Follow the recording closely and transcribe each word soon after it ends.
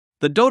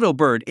The dodo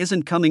bird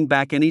isn't coming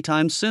back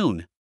anytime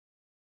soon.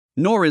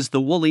 Nor is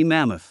the woolly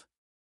mammoth.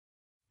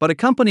 But a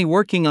company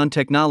working on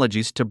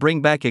technologies to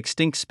bring back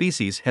extinct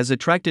species has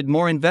attracted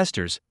more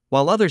investors,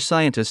 while other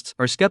scientists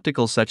are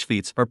skeptical such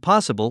feats are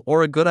possible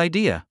or a good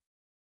idea.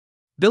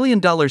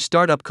 Billion-dollar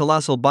startup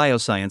Colossal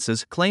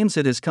Biosciences claims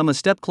it has come a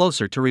step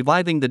closer to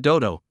reviving the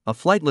dodo, a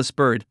flightless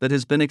bird that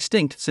has been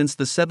extinct since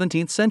the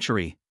 17th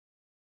century.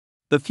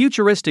 The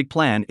futuristic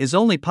plan is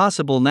only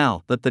possible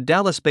now that the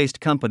Dallas-based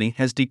company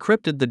has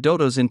decrypted the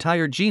dodo's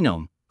entire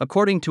genome,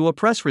 according to a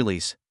press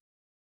release.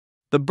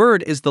 The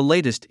bird is the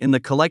latest in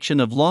the collection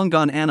of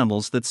long-gone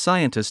animals that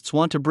scientists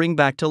want to bring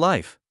back to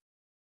life.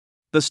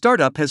 The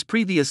startup has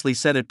previously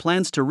said it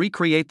plans to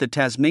recreate the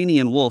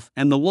Tasmanian wolf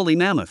and the woolly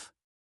mammoth.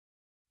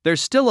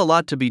 There's still a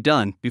lot to be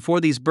done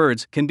before these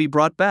birds can be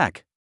brought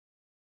back.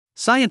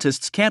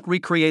 Scientists can't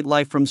recreate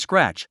life from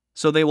scratch,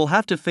 so they will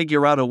have to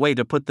figure out a way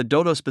to put the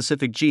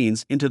dodo-specific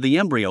genes into the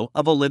embryo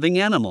of a living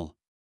animal.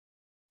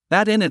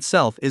 That in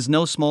itself is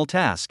no small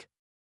task.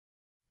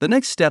 The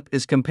next step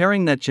is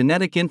comparing that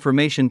genetic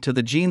information to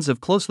the genes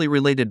of closely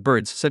related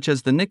birds such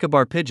as the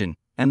Nicobar pigeon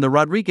and the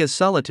Rodriguez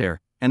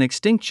solitaire, an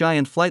extinct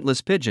giant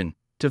flightless pigeon,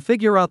 to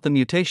figure out the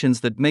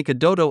mutations that make a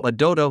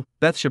dodo,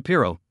 Beth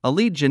Shapiro, a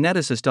lead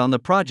geneticist on the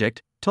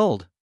project,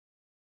 told.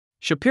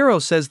 Shapiro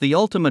says the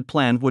ultimate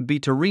plan would be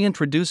to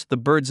reintroduce the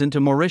birds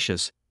into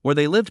Mauritius, where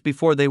they lived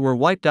before they were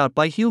wiped out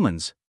by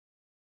humans.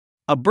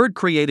 A bird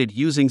created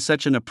using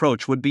such an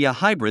approach would be a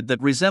hybrid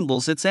that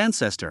resembles its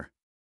ancestor.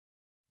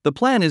 The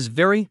plan is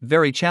very,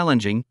 very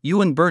challenging,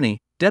 Ewan Birney,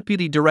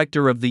 deputy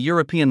director of the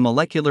European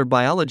Molecular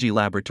Biology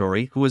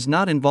Laboratory who is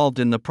not involved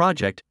in the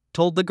project,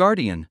 told The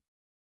Guardian.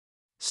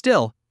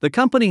 Still, the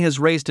company has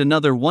raised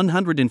another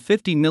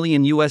 $150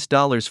 million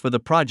for the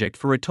project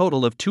for a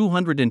total of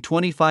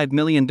 $225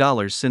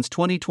 million since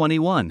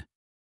 2021.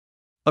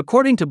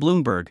 According to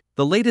Bloomberg,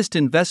 the latest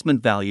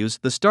investment values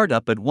the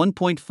startup at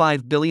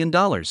 $1.5 billion.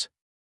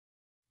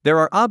 There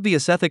are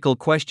obvious ethical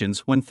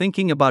questions when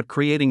thinking about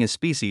creating a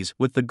species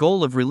with the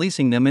goal of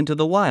releasing them into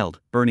the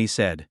wild, Birney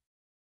said.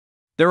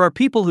 There are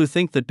people who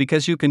think that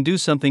because you can do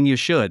something you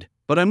should,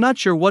 but I'm not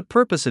sure what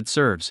purpose it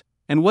serves,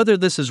 and whether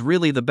this is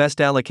really the best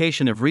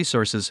allocation of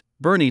resources,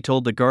 Birney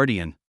told The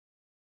Guardian.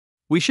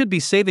 We should be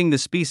saving the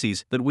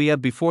species that we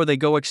have before they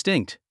go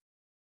extinct.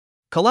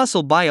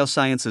 Colossal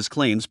Biosciences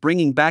claims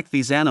bringing back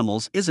these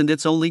animals isn't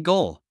its only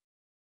goal.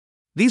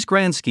 These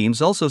grand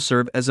schemes also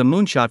serve as a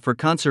moonshot for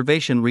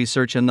conservation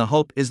research, and the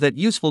hope is that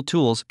useful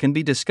tools can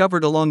be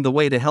discovered along the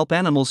way to help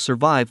animals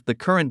survive the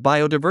current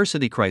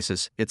biodiversity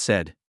crisis, it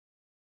said.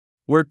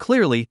 We're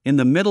clearly in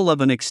the middle of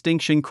an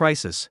extinction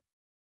crisis.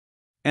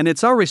 And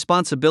it's our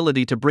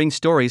responsibility to bring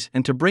stories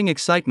and to bring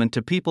excitement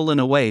to people in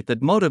a way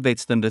that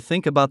motivates them to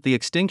think about the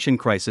extinction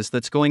crisis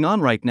that's going on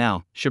right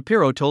now,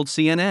 Shapiro told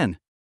CNN.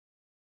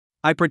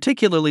 I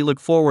particularly look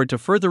forward to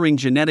furthering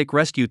genetic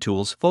rescue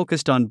tools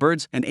focused on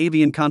birds and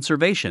avian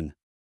conservation.